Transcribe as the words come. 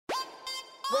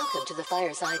Welcome to the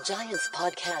Fireside Giants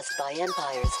podcast by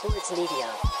Empire Sports Media.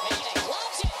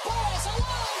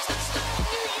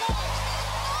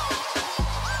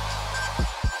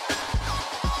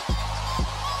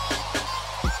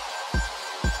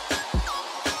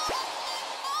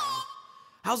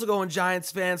 How's it going,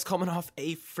 Giants fans? Coming off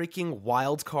a freaking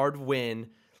wild card win.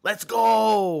 Let's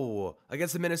go!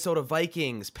 Against the Minnesota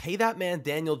Vikings. Pay that man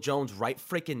Daniel Jones right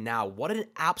freaking now. What an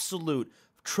absolute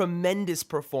tremendous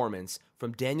performance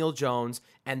from Daniel Jones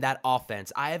and that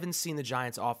offense. I haven't seen the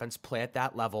Giants offense play at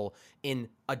that level in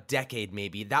a decade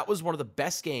maybe. That was one of the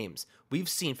best games we've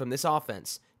seen from this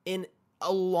offense in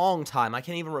a long time. I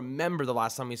can't even remember the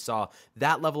last time we saw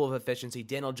that level of efficiency.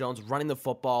 Daniel Jones running the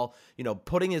football,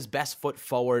 putting his best foot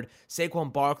forward.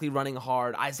 Saquon Barkley running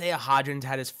hard. Isaiah Hodgins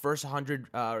had his first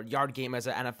 100-yard game as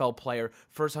an NFL player,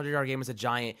 first 100-yard game as a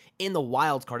Giant in the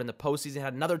wild card in the postseason.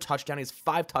 Had another touchdown. He has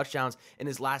 5 touchdowns in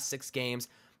his last 6 games.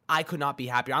 I could not be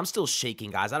happier. I'm still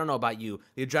shaking, guys. I don't know about you.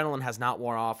 The adrenaline has not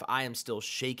worn off. I am still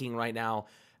shaking right now.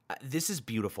 This is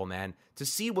beautiful, man. To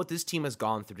see what this team has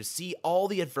gone through, to see all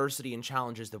the adversity and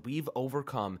challenges that we've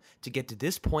overcome to get to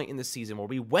this point in the season where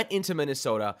we went into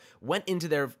Minnesota, went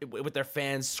into with their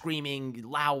fans screaming,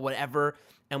 loud, whatever,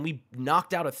 and we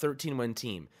knocked out a 13-win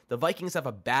team. The Vikings have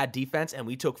a bad defense, and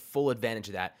we took full advantage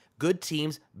of that. Good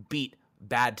teams beat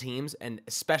bad teams, and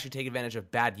especially take advantage of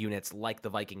bad units like the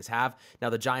Vikings have. Now,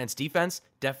 the Giants defense,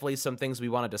 definitely some things we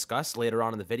want to discuss later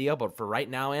on in the video, but for right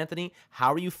now, Anthony,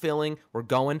 how are you feeling? We're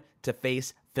going to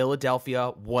face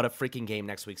Philadelphia. What a freaking game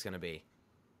next week's going to be.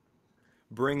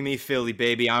 Bring me Philly,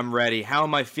 baby. I'm ready. How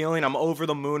am I feeling? I'm over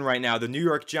the moon right now. The New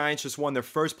York Giants just won their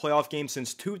first playoff game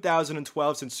since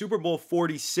 2012, since Super Bowl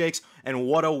 46, and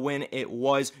what a win it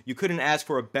was. You couldn't ask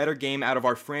for a better game out of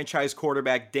our franchise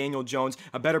quarterback, Daniel Jones,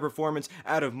 a better performance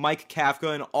out of Mike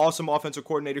Kafka, an awesome offensive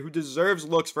coordinator who deserves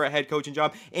looks for a head coaching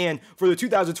job, and for the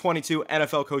 2022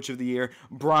 NFL Coach of the Year,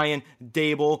 Brian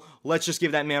Daboll. Let's just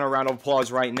give that man a round of applause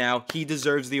right now. He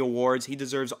deserves the awards. He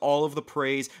deserves all of the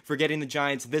praise for getting the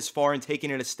Giants this far and taking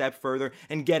it a step further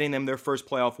and getting them their first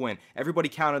playoff win. Everybody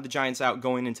counted the Giants out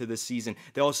going into this season.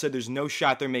 They all said there's no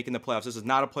shot they're making the playoffs. This is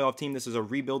not a playoff team. This is a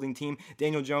rebuilding team.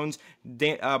 Daniel Jones,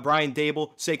 Brian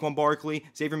Daboll, Saquon Barkley,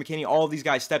 Xavier McKinney, all of these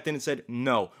guys stepped in and said,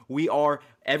 no, we are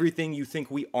everything you think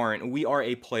we aren't. We are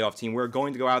a playoff team. We're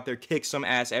going to go out there, kick some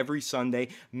ass every Sunday,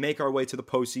 make our way to the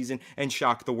postseason, and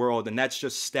shock the world. And that's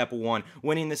just step one.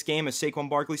 Winning this game, as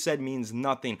Saquon Barkley said, means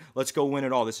nothing. Let's go win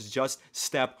it all. This is just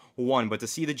step one. But to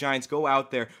see the Giants go out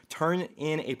there, turn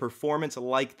in a performance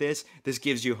like this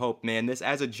gives you hope, man. This,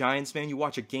 as a Giants fan, you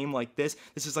watch a game like this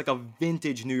is like a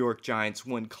vintage New York Giants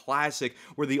win classic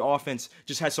where the offense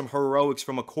just has some heroics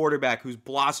from a quarterback who's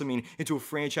blossoming into a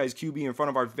franchise QB in front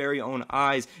of our very own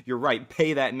eyes. You're right,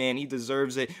 pay that man, he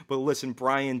deserves it. But listen,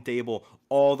 Brian Daboll,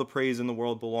 all the praise in the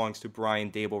world belongs to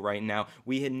Brian Daboll right now.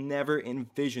 We had never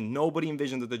envisioned, nobody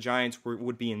envisioned that the Giants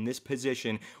would be in this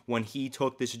position when he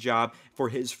took this job for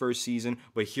his first season,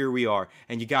 but here we are,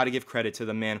 and you got to give credit to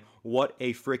the man. What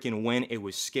a freaking win. It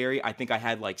was scary. I think I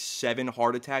had like 7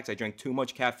 heart attacks. I drank too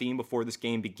much caffeine before this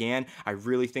game began. I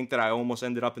really think that I almost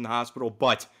ended up in the hospital,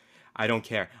 but I don't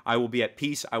care. I will be at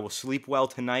peace. I will sleep well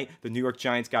tonight. The New York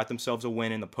Giants got themselves a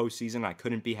win in the postseason. I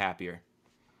couldn't be happier.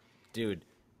 Dude,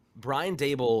 Brian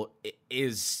Daboll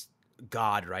is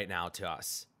God right now to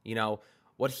us.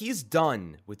 What he's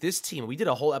done with this team, we did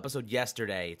a whole episode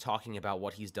yesterday talking about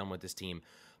what he's done with this team,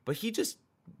 but he just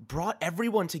brought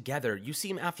everyone together. You see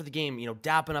him after the game,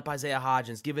 dapping up Isaiah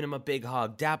Hodgins, giving him a big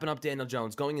hug, dapping up Daniel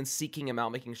Jones, going and seeking him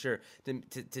out, making sure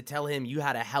to tell him you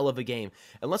had a hell of a game.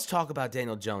 And let's talk about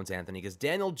Daniel Jones, Anthony, because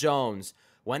Daniel Jones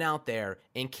went out there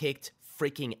and kicked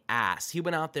freaking ass. He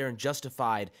went out there and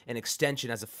justified an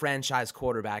extension as a franchise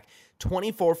quarterback.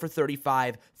 24 for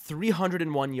 35,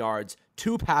 301 yards,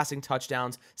 2 passing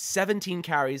touchdowns, 17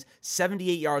 carries,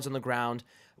 78 yards on the ground.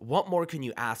 What more can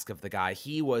you ask of the guy?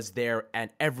 He was there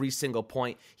at every single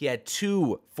point. He had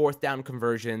 2 fourth-down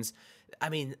conversions. I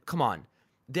mean, come on.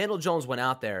 Daniel Jones went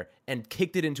out there and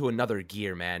kicked it into another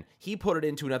gear, man. He put it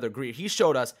into another gear. He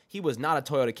showed us he was not a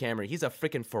Toyota Camry. He's a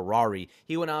freaking Ferrari.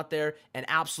 He went out there and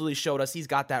absolutely showed us he's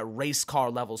got that race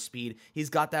car level speed. He's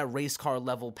got that race car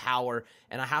level power.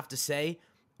 And I have to say,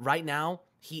 right now,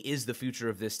 he is the future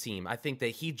of this team. I think that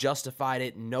he justified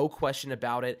it, no question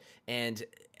about it. And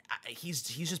he's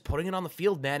just putting it on the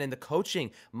field, man. And the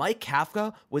coaching, Mike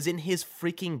Kafka was in his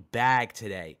freaking bag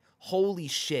today. Holy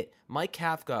shit. Mike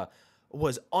Kafka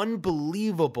was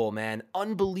unbelievable, man.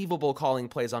 Unbelievable calling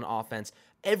plays on offense.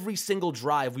 Every single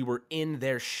drive, we were in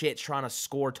their shit trying to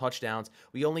score touchdowns.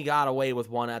 We only got away with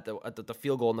one at the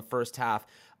field goal in the first half.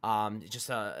 Just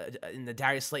in the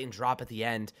Darius Slayton drop at the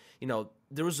end,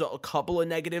 there was a couple of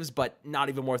negatives, but not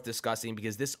even worth discussing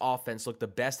because this offense looked the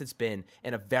best it's been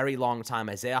in a very long time.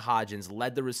 Isaiah Hodgins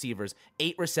led the receivers,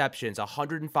 8 receptions,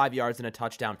 105 yards and a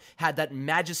touchdown, had that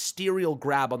magisterial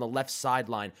grab on the left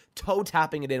sideline, toe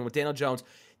tapping it in with Daniel Jones.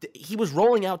 He was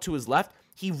rolling out to his left.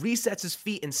 He resets his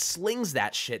feet and slings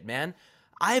that shit, man.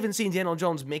 I haven't seen Daniel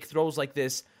Jones make throws like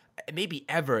this maybe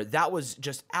ever. That was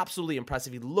just absolutely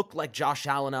impressive. He looked like Josh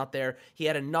Allen out there. He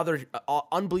had another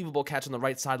unbelievable catch on the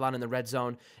right sideline in the red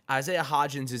zone. Isaiah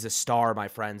Hodgins is a star, my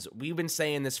friends. We've been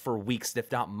saying this for weeks,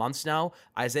 if not months now.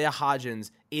 Isaiah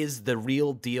Hodgins is the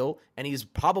real deal, and he's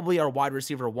probably our wide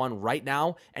receiver 1 right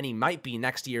now, and he might be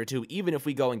next year too. Even if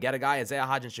we go and get a guy, Isaiah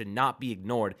Hodgins should not be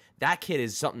ignored. That kid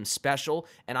is something special,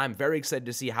 and I'm very excited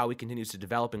to see how he continues to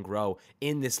develop and grow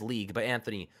in this league. But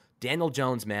Anthony, Daniel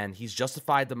Jones, man, he's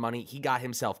justified the money. He got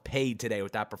himself paid today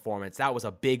with that performance. That was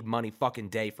a big money fucking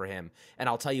day for him. And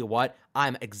I'll tell you what,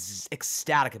 I'm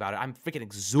ecstatic about it. I'm freaking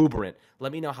exuberant.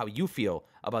 Let me know how you feel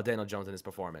about Daniel Jones and his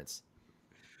performance.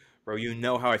 Bro, you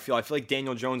know how I feel. I feel like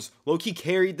Daniel Jones low-key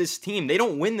carried this team. They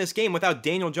don't win this game without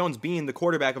Daniel Jones being the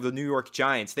quarterback of the New York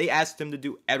Giants. They asked him to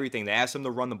do everything. They asked him to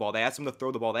run the ball. They asked him to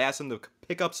throw the ball. They asked him to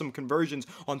pick up some conversions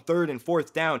on 3rd and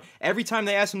 4th down. Every time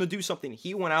they asked him to do something,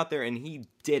 he went out there and he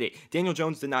did it. Daniel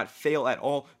Jones did not fail at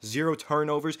all. 0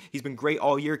 turnovers. He's been great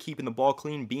all year, keeping the ball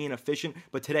clean, being efficient.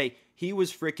 But today, he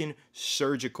was freaking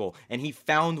surgical, and he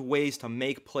found ways to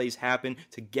make plays happen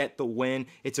to get the win.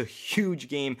 It's a huge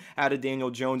game out of Daniel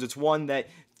Jones. It's one that,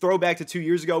 throwback to 2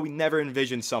 years ago, we never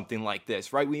envisioned something like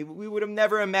this, right? We would have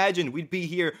never imagined we'd be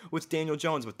here with Daniel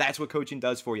Jones, but that's what coaching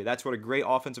does for you. That's what a great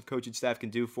offensive coaching staff can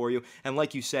do for you. And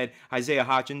like you said, Isaiah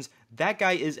Hodgins, that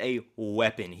guy is a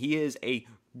weapon. He is a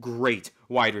great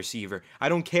wide receiver. I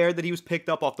don't care that he was picked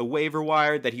up off the waiver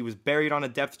wire, that he was buried on a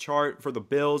depth chart for the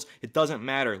Bills. It doesn't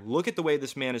matter. Look at the way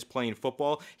this man is playing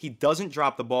football. He doesn't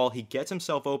drop the ball. He gets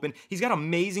himself open. He's got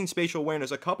amazing spatial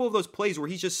awareness. A couple of those plays where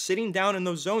he's just sitting down in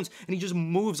those zones and he just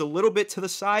moves a little bit to the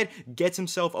side, gets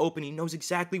himself open. He knows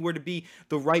exactly where to be,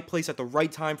 the right place at the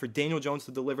right time for Daniel Jones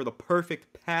to deliver the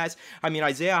perfect pass. I mean,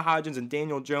 Isaiah Hodgins and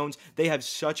Daniel Jones, they have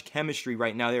such chemistry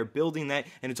right now. They're building that,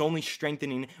 and it's only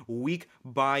strengthening week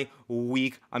by week.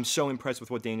 I'm so impressed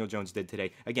with what Daniel Jones did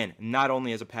today. Again, not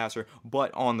only as a passer,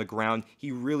 but on the ground.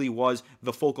 He really was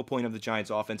the focal point of the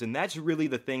Giants offense, and that's really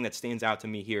the thing that stands out to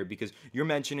me here, because you're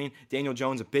mentioning Daniel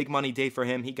Jones, a big money day for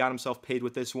him. He got himself paid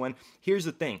with this one. Here's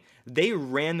the thing. They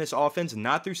ran this offense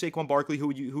not through Saquon Barkley,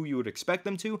 who you would expect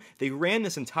them to. They ran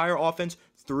this entire offense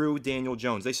through Daniel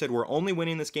Jones. They said, we're only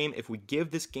winning this game if we give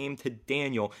this game to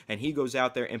Daniel, and he goes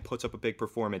out there and puts up a big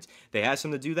performance. They asked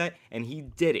him to do that, and he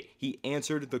did it. He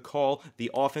answered the call.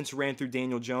 The offense ran through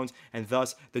Daniel Jones, and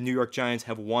thus the New York Giants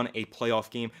have won a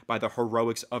playoff game by the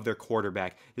heroics of their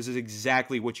quarterback. This is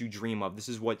exactly what you dream of. This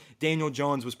is what Daniel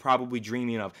Jones was probably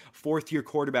dreaming of. 4th-year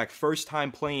quarterback, first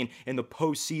time playing in the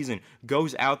postseason,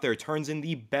 goes out there, turns in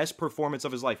the best performance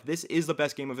of his life. This is the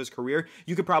best game of his career.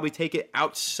 You could probably take it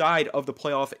outside of the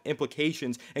playoff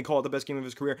implications and call it the best game of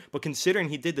his career, but considering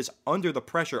he did this under the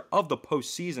pressure of the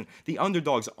postseason, the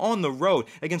underdogs on the road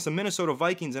against the Minnesota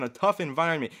Vikings in a tough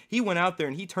environment, he went out there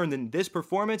and he turned in this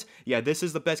performance. Yeah, this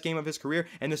is the best game of his career,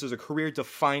 and this is a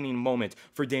career-defining moment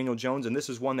for Daniel Jones, and this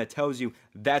is one that tells you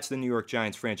that's the New York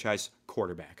Giants franchise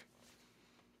quarterback.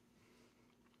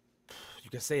 You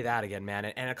can say that again, man.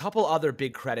 And a couple other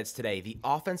big credits today. The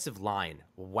offensive line.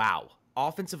 Wow.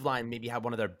 Offensive line maybe had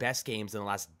one of their best games in the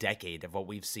last decade of what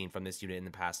we've seen from this unit in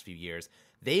the past few years.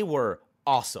 They were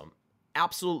awesome.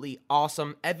 Absolutely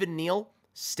awesome. Evan Neal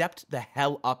stepped the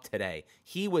hell up today.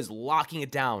 He was locking it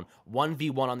down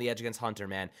 1v1 on the edge against Hunter,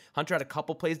 man. Hunter had a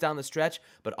couple plays down the stretch,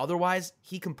 but otherwise,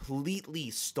 he completely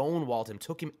stonewalled him,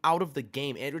 took him out of the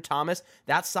game. Andrew Thomas,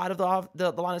 that side of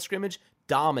the line of scrimmage,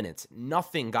 dominance.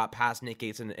 Nothing got past Nick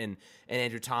Gates and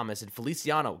Andrew Thomas. And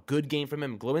Feliciano, good game from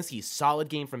him. Glowinski, solid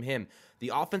game from him.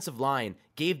 The offensive line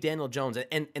gave Daniel Jones,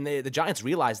 and the Giants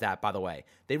realized that, by the way.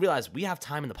 They realized we have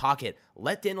time in the pocket.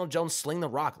 Let Daniel Jones sling the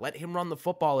rock. Let him run the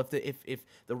football if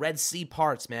the Red Sea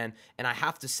parts, man. And I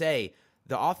have to say,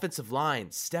 the offensive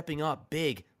line stepping up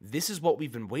big. This is what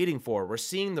we've been waiting for. We're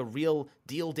seeing the real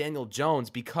deal Daniel Jones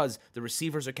because the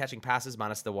receivers are catching passes,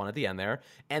 minus the one at the end there,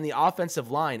 and the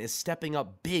offensive line is stepping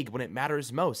up big when it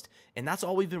matters most. And that's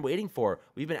all we've been waiting for.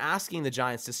 We've been asking the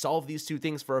Giants to solve these two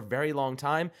things for a very long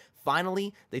time.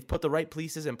 Finally, they've put the right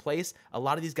pieces in place. A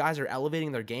lot of these guys are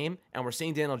elevating their game, and we're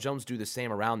seeing Daniel Jones do the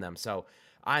same around them. So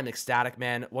I'm ecstatic,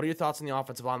 man. What are your thoughts on the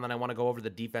offensive line? Then I want to go over the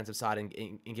defensive side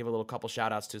and give a little couple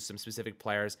shout outs to some specific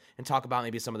players and talk about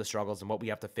maybe some of the struggles and what we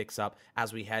have to fix up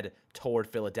as we head toward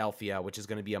Philadelphia, which is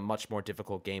going to be a much more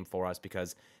difficult game for us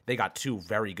because they got two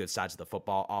very good sides of the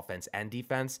football, offense and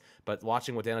defense. But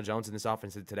watching what Daniel Jones in this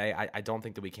offense did today, I don't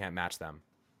think that we can't match them.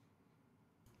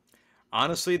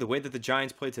 Honestly, the way that the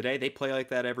Giants play today, they play like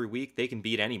that every week. They can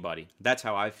beat anybody. That's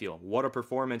how I feel. What a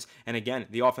performance. And again,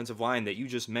 the offensive line that you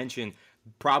just mentioned,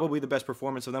 probably the best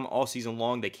performance of them all season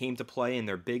long. They came to play in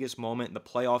their biggest moment, the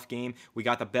playoff game. We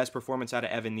got the best performance out of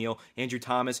Evan Neal. Andrew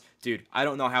Thomas, dude, I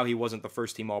don't know how he wasn't the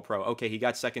first team All-Pro. Okay, he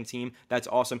got second team. That's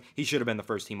awesome. He should have been the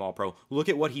first team All-Pro. Look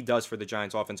at what he does for the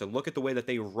Giants offense and look at the way that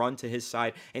they run to his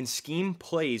side and scheme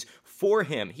plays for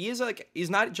him. He's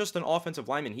not just an offensive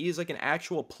lineman. He is like an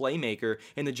actual playmaker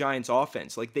in the Giants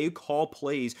offense. Like they call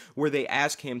plays where they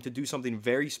ask him to do something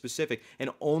very specific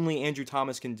and only Andrew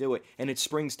Thomas can do it. And it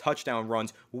springs touchdown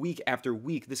runs week after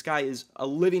week. This guy is a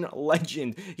living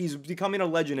legend. He's becoming a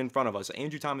legend in front of us.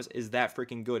 Andrew Thomas is that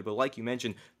freaking good. But like you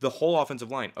mentioned, the whole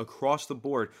offensive line across the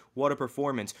board, what a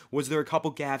performance. Was there a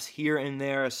couple gaffes here and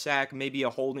there, a sack, maybe a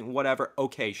holding, whatever?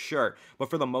 Okay, sure. But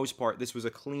for the most part, this was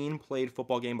a clean played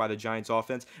football game by the Giants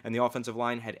offense, and the offensive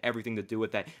line had everything to do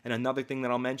with that. And another thing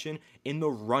that I'll mention, in the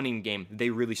running game, they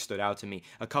really stood out to me.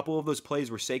 A couple of those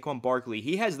plays where Saquon Barkley,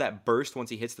 he has that burst once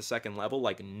he hits the second level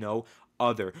like no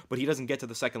other, but he doesn't get to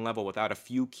the second level without a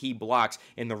few key blocks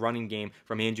in the running game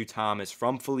from Andrew Thomas,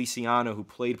 from Feliciano, who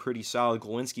played pretty solid.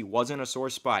 Golinsky wasn't a sore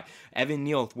spot. Evan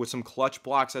Neal with some clutch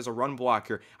blocks as a run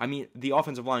blocker. I mean, the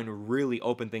offensive line really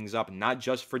opened things up, not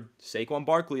just for Saquon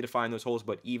Barkley to find those holes,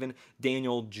 but even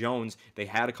Daniel Jones. They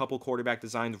had a couple quarterback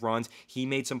designed runs. He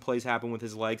made some plays happen with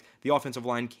his legs. The offensive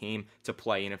line came to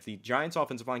play, and if the Giants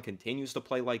offensive line continues to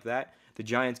play like that, the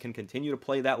Giants can continue to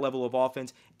play that level of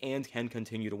offense and can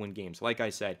continue to win games. Like I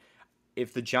said,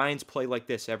 if the Giants play like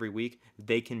this every week,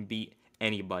 they can beat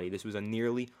anybody. This was a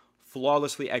nearly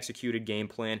flawlessly executed game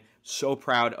plan. So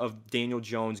proud of Daniel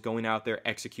Jones going out there,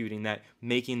 executing that,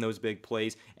 making those big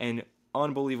plays, and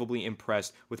unbelievably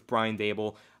impressed with Brian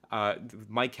Daboll,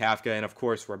 Mike Kafka, and of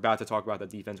course, we're about to talk about the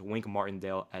defense, Wink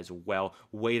Martindale as well.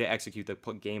 Way to execute the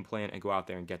game plan and go out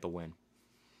there and get the win.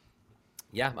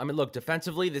 Yeah, I mean, look,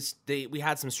 defensively, we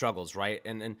had some struggles, right?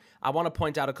 And I want to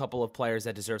point out a couple of players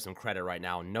that deserve some credit right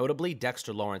now. Notably,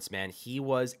 Dexter Lawrence, man. He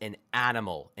was an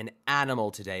animal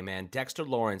today, man. Dexter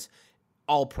Lawrence,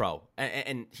 All-Pro,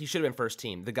 and he should have been first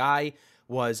team. The guy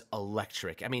was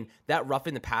electric. I mean, that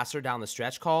roughing the passer down the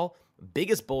stretch call,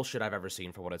 biggest bullshit I've ever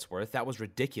seen for what it's worth. That was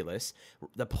ridiculous.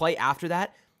 The play after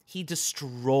that, he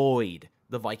destroyed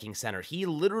the Viking center. He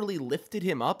literally lifted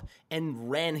him up and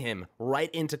ran him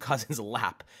right into Cousins'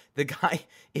 lap. The guy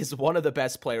is one of the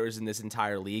best players in this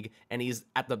entire league, and he's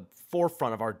at the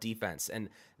forefront of our defense. And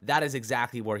that is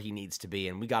exactly where he needs to be,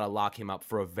 and we got to lock him up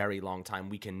for a very long time.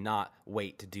 We cannot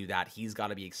wait to do that. He's got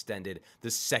to be extended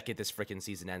the second this freaking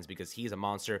season ends because he's a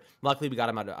monster. Luckily, we got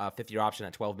him at a fifth-year option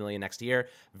at $12 million next year.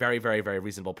 Very, very, very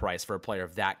reasonable price for a player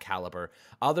of that caliber.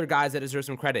 Other guys that deserve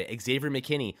some credit, Xavier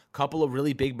McKinney, couple of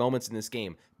really big moments in this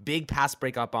game. Big pass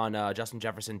breakup on Justin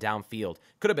Jefferson downfield.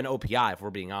 Could have been OPI if we're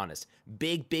being honest.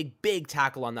 Big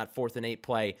tackle on that 4th and 8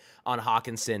 play on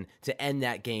Hawkinson to end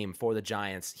that game for the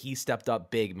Giants. He stepped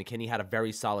up big. McKinney had a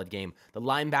very solid game. The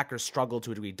linebackers struggled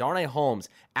to a degree. Darnay Holmes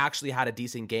actually had a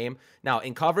decent game. Now,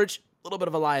 in coverage, a little bit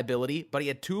of a liability, but he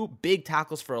had 2 big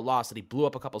tackles for a loss that he blew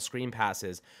up a couple screen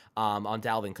passes on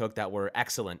Dalvin Cook that were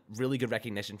excellent. Really good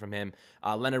recognition from him.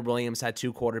 Leonard Williams had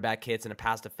 2 quarterback hits and a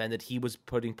pass defended. He was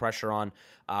putting pressure on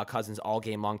Cousins all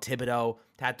game long. Thibodeau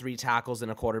had 3 tackles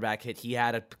and a quarterback hit. He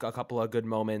had a couple of good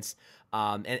moments.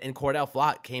 And Cordell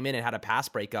Flott came in and had a pass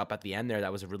breakup at the end there.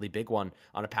 That was a really big one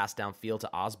on a pass downfield to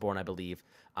Osborne, I believe.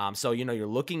 So, you're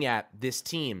looking at this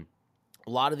team. A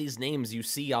lot of these names you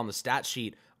see on the stat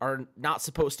sheet are not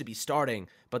supposed to be starting,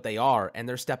 but they are, and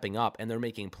they're stepping up, and they're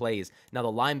making plays. Now,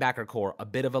 the linebacker core, a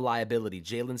bit of a liability.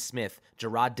 Jalen Smith,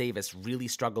 Jarrad Davis really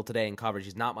struggled today in coverage.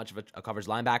 He's not much of a coverage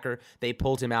linebacker. They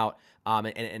pulled him out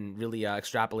and really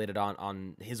extrapolated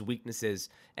on his weaknesses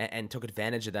and took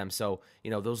advantage of them. So,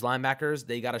 those linebackers,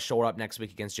 they got to shore up next week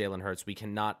against Jalen Hurts. We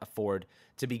cannot afford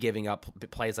to be giving up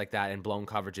plays like that and blown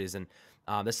coverages. And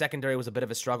the secondary was a bit of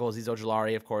a struggle. Azeez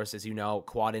Ojulari, of course, as you know,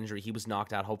 quad injury. He was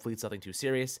knocked out. Hopefully it's nothing too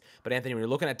serious. But Anthony, when you're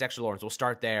looking at Dexter Lawrence, we'll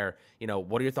start there.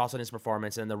 What are your thoughts on his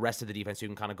performance? And then the rest of the defense, you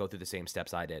can kind of go through the same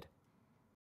steps I did.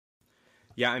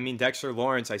 Yeah, I mean, Dexter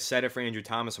Lawrence, I said it for Andrew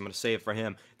Thomas. I'm going to say it for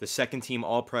him. The second team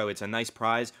All-Pro, it's a nice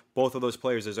prize. Both of those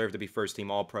players deserve to be first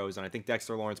team All-Pros, and I think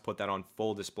Dexter Lawrence put that on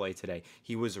full display today.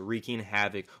 He was wreaking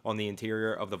havoc on the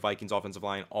interior of the Vikings offensive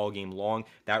line all game long.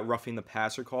 That roughing the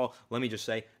passer call, let me just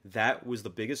say, that was the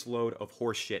biggest load of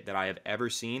horse shit that I have ever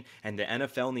seen, and the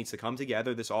NFL needs to come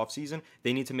together this offseason.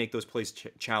 They need to make those plays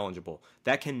challengeable.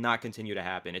 That cannot continue to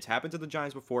happen. It's happened to the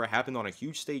Giants before. It happened on a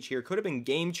huge stage here. Could have been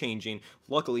game-changing.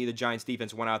 Luckily, the Giants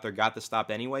defense went out there, got the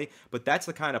stop anyway, but that's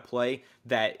the kind of play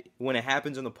that when it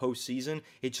happens in the postseason,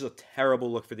 it's just a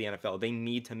terrible look for the NFL. They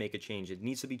need to make a change. It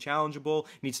needs to be challengeable,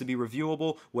 needs to be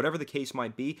reviewable, whatever the case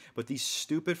might be, but these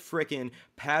stupid frickin'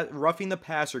 roughing the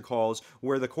passer calls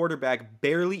where the quarterback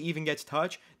barely even gets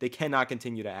touched, they cannot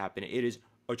continue to happen. It is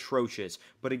atrocious.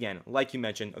 But again, like you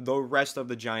mentioned, the rest of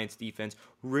the Giants defense,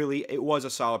 really, it was a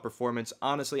solid performance.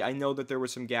 Honestly, I know that there were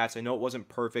some gaps. I know it wasn't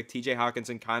perfect. TJ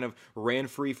Hawkinson kind of ran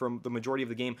free from the majority of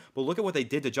the game, but look at what they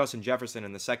did to Justin Jefferson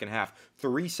in the second half.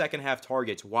 3 second half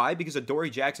targets. Why? Because Adoree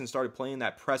Jackson started playing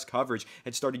that press coverage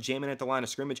and started jamming at the line of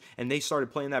scrimmage, and they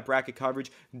started playing that bracket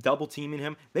coverage, double teaming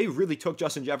him. They really took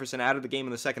Justin Jefferson out of the game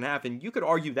in the second half, and you could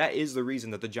argue that is the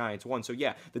reason that the Giants won. So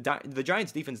yeah, the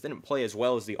Giants defense didn't play as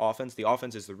well as the offense. The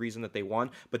offense is the reason that they won,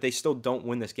 but they still don't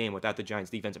win this game without the Giants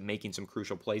defense making some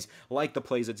crucial plays, like the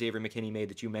plays that Xavier McKinney made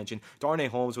that you mentioned. Darnay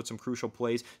Holmes with some crucial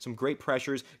plays, some great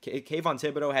pressures. Kayvon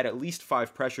Thibodeau had at least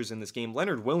 5 pressures in this game.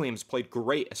 Leonard Williams played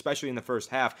great, especially in the first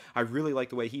half. I really like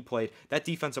the way he played. That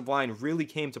defensive line really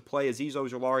came to play. Azeez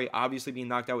Ojulari obviously being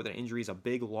knocked out with an injury is a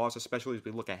big loss, especially as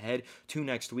we look ahead to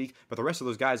next week, but the rest of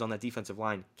those guys on that defensive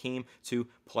line came to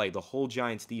play. The whole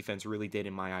Giants defense really did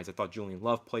in my eyes. I thought Julian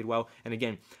Love played well, and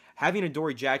again, having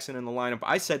Adoree Jackson in the lineup,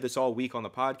 I said this all week on the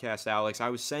podcast, Alex. I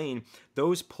was saying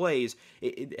those plays,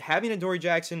 having Adoree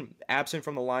Jackson absent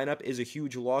from the lineup is a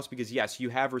huge loss because, yes, you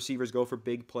have receivers go for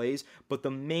big plays, but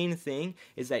the main thing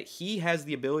is that he has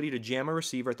the ability to jam a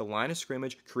receiver at the line of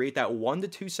scrimmage, create that 1 to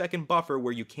 2 second buffer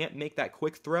where you can't make that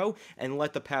quick throw and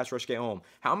let the pass rush get home.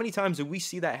 How many times did we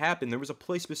see that happen? There was a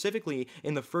play specifically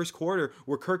in the first quarter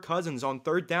where Kirk Cousins on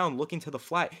third down looking to the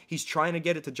flat, he's trying to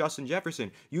get it to Justin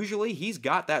Jefferson. Usually he's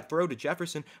got that throw to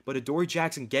Jefferson, but Adoree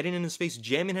Jackson getting in his face,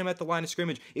 jamming him at the line of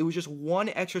scrimmage. It was just 1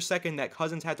 extra second that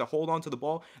Cousins had to hold on to the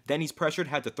ball. Then he's pressured,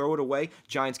 had to throw it away.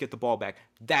 Giants get the ball back.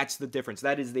 That's the difference.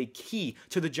 That is the key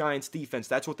to the Giants defense.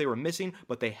 That's what they were missing,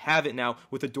 but they have it now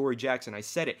with Adoree Jackson. I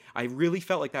said it. I really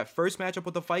felt like that first matchup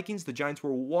with the Vikings, the Giants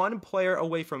were 1 player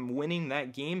away from winning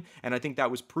that game, and I think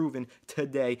that was proven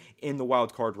today in the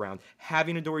wild card round.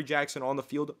 Having Adoree Jackson on the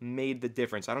field made the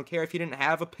difference. I don't care if he didn't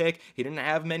have a pick, he didn't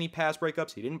have many pass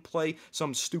breakups, he didn't play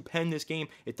some stupendous game.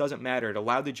 It doesn't matter. It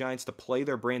allowed the Giants to play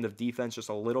their brand of defense just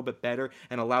a little bit better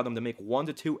and allow them to make 1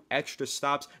 to 2 extra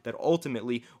stops that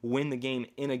ultimately win the game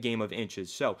in a game of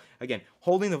inches. So, again,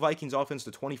 holding the Vikings offense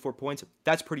to 24 points,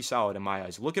 that's pretty solid in my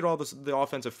eyes. Look at all the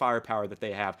offensive firepower that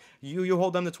they have. You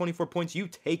hold them to 24 points, you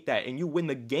take that, and you win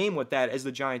the game with that as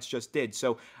the Giants just did.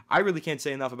 So, I really can't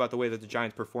say enough about the way that the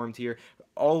Giants performed here.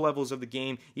 All levels of the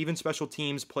game, even special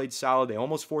teams played solid. They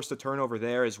almost forced a turnover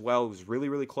there as well. It was really,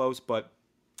 really close, but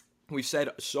we've said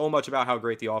so much about how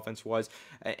great the offense was,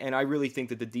 and I really think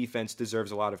that the defense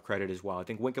deserves a lot of credit as well. I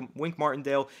think Wink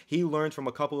Martindale, he learned from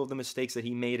a couple of the mistakes that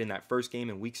he made in that first game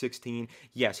in Week 16.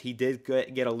 Yes, he did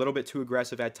get a little bit too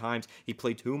aggressive at times. He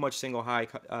played too much single high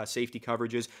safety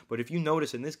coverages, but if you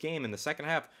notice in this game, in the second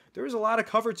half, there was a lot of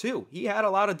cover too. He had a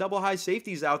lot of double high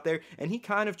safeties out there, and he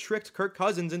kind of tricked Kirk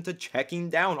Cousins into checking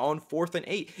down on 4th and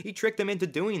 8. He tricked him into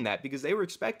doing that because they were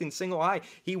expecting single high.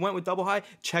 He went with double high,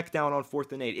 check down on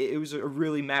 4th and 8. It was a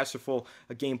really masterful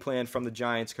game plan from the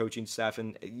Giants coaching staff,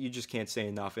 and you just can't say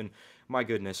enough. And my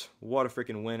goodness, what a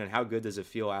freaking win, and how good does it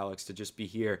feel, Alex, to just be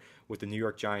here with the New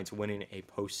York Giants winning a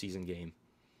postseason game?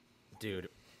 Dude,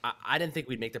 I didn't think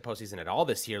we'd make the postseason at all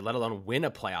this year, let alone win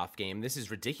a playoff game. This is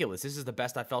ridiculous. This is the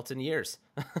best I felt in years.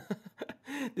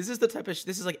 This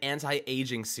is like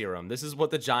anti-aging serum. This is what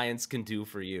the Giants can do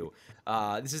for you.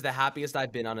 This is the happiest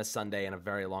I've been on a Sunday in a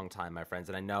very long time, my friends,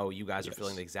 and I know you guys are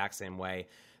feeling the exact same way.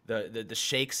 The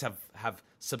shakes have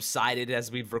subsided as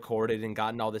we've recorded and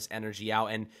gotten all this energy out.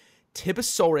 And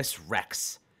Tibosaurus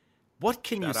Rex, what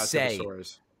can you say?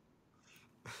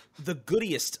 The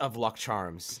goodiest of luck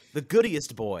charms, the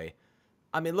goodiest boy.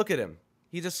 I mean, look at him.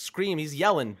 He just screams. He's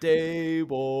yelling,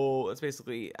 Dable. That's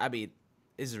basically. I mean,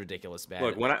 this is ridiculous, man.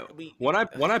 Look,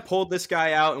 when I pulled this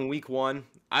guy out in Week 1,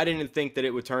 I didn't think that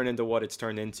it would turn into what it's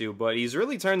turned into, but he's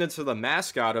really turned into the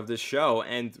mascot of this show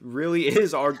and really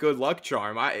is our good luck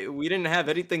charm. We didn't have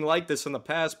anything like this in the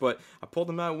past, but I pulled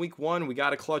him out in Week 1. We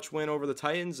got a clutch win over the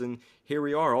Titans, and here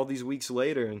we are all these weeks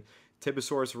later. And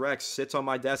Tibosaurus Rex sits on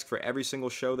my desk for every single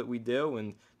show that we do,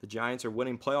 and the Giants are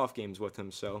winning playoff games with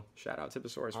him. So shout out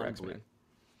Tibosaurus Rex, man.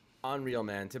 Unreal,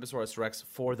 man. Tibosaurus Rex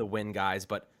for the win, guys.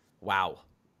 But wow,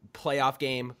 playoff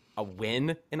game, a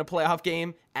win in a playoff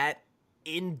game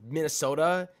in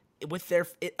Minnesota with their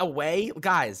away,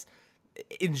 guys.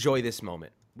 Enjoy this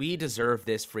moment. We deserve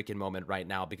this freaking moment right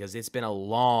now because it's been a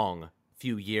long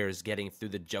few years getting through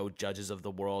the Joe Judges of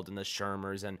the world and the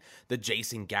Shermers and the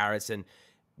Jason Garretts, and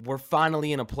we're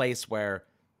finally in a place where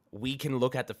we can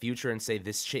look at the future and say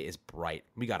this shit is bright.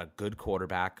 We got a good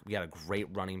quarterback. We got a great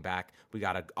running back. We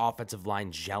got an offensive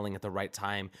line gelling at the right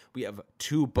time. We have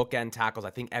 2 bookend tackles. I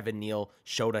think Evan Neal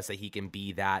showed us that he can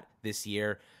be that this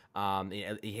year.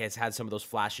 He has had some of those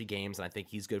flashy games, and I think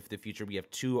he's good for the future. We have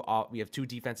two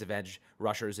defensive edge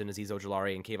rushers in Azeez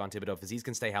Ojulari and Kayvon Thibodeau. If Azeez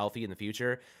can stay healthy in the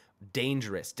future,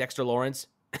 dangerous. Dexter Lawrence,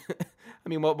 I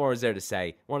mean, what more is there to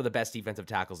say? One of the best defensive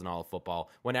tackles in all of football.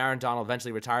 When Aaron Donald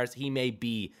eventually retires, he may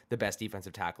be the best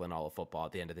defensive tackle in all of football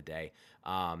at the end of the day.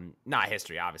 Not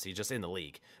history, obviously, just in the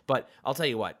league. But I'll tell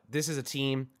you what, this is a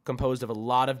team composed of a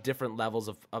lot of different levels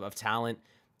of talent,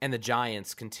 and the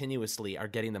Giants continuously are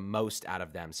getting the most out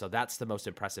of them. So that's the most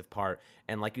impressive part.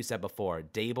 And like you said before,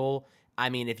 Dable, I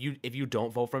mean, if you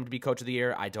don't vote for him to be coach of the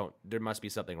year, there must be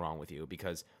something wrong with you,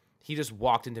 because he just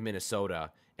walked into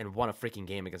Minnesota and won a freaking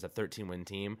game against a 13-win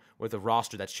team with a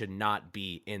roster that should not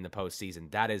be in the postseason.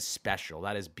 That is special.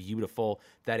 That is beautiful.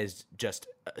 That is just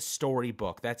a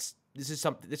storybook. This is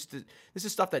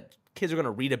stuff that kids are going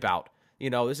to read about. You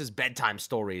know, this is bedtime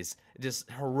stories, just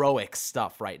heroic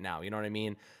stuff right now. You know what I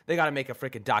mean? They got to make a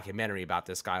freaking documentary about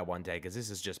this guy one day, because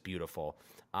this is just beautiful.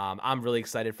 I'm really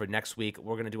excited for next week.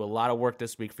 We're going to do a lot of work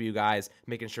this week for you guys,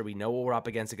 making sure we know what we're up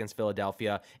against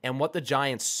Philadelphia and what the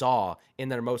Giants saw in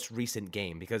their most recent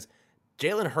game, because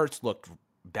Jalen Hurts looked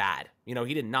bad. You know,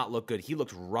 he did not look good. He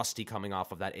looked rusty coming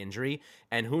off of that injury,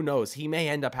 and who knows, he may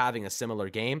end up having a similar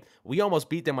game. We almost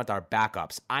beat them with our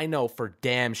backups. I know for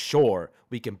damn sure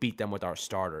we can beat them with our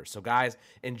starters. So guys,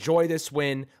 enjoy this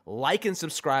win. Like and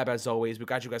subscribe as always. We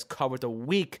got you guys covered a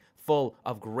week full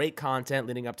of great content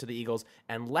leading up to the Eagles,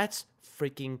 and let's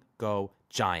freaking go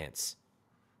Giants.